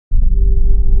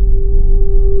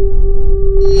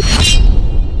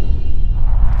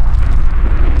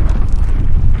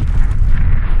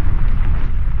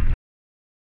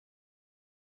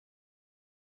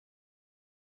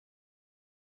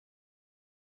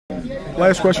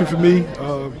Last question for me.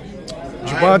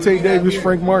 Gervonta Davis,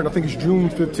 Frank Martin, I think it's June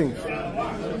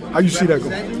 15th. How you see that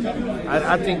going?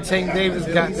 I think Tank Davis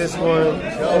got this one.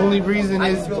 The only reason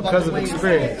is because of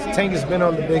experience. Tank has been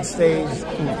on the big stage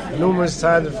numerous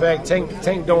times. In fact,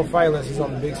 Tank don't fight unless he's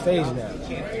on the big stage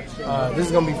now. This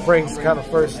is going to be Frank's kind of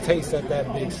first taste at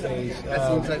that big stage.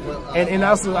 And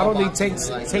also, I don't think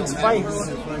takes fights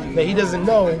that he doesn't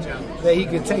know that he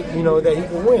could take, you know, that he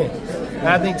can win. And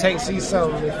I think Tank sees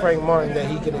something in Frank Martin that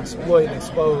he can exploit and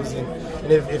expose.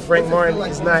 And if Frank Martin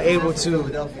is not able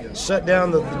to shut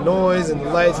down the noise and the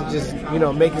lights and just, you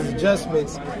know, make his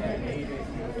adjustments,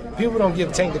 people don't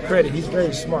give Tank the credit. He's a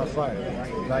very smart fighter.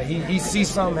 Like he sees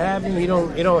something happen, it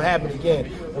don't happen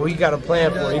again. Or he got a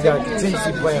plan for it. He got a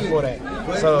contingency plan for that.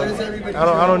 So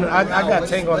I got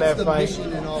Tank on that fight.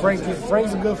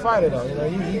 Frank's a good fighter though. You know,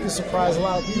 he can surprise a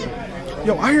lot of people.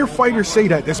 Yo, I hear fighters say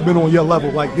that's been on your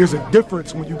level. Like, there's a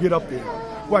difference when you get up there.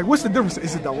 Like, what's the difference?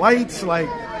 Is it the lights? Like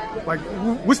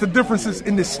what's the differences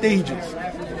in the stages?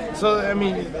 So, I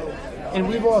mean, and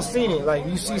we've all seen it. Like,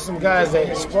 you see some guys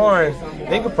that sparring,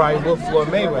 they could probably whoop Floyd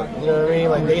Mayweather. You know what I mean?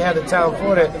 Like, they had the talent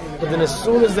for that. But then as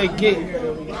soon as they get,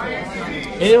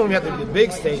 and they don't even have to be the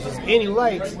big stages, any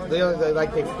lights,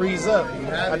 they freeze up.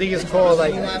 I think it's called,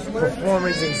 like,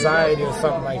 performance anxiety or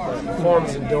something like that.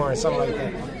 Performance endurance, something like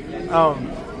that.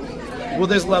 Well,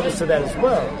 there's levels to that as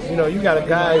well. You know, you got a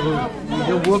guy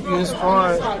he'll whoop you in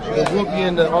sparring, he'll whoop you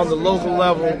on the local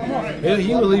level.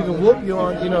 He will even whoop you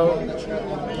on, you know,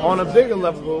 on a bigger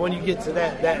level. But when you get to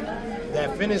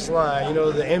that finish line, you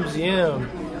know, the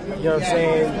MGM, you know what I'm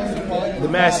saying, the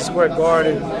Madison Square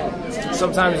Garden,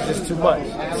 sometimes it's just too much.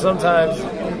 Sometimes,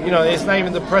 you know, it's not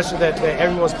even the pressure that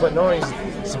everyone's putting on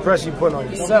you, it's the pressure you're putting on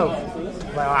yourself.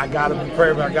 Like, I gotta be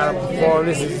perfect, I gotta perform,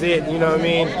 this is it, you know what I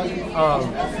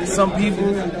mean? Some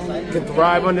people can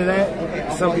thrive under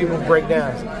that, some people break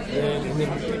down. And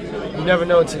you never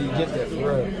know until you get there,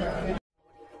 for real.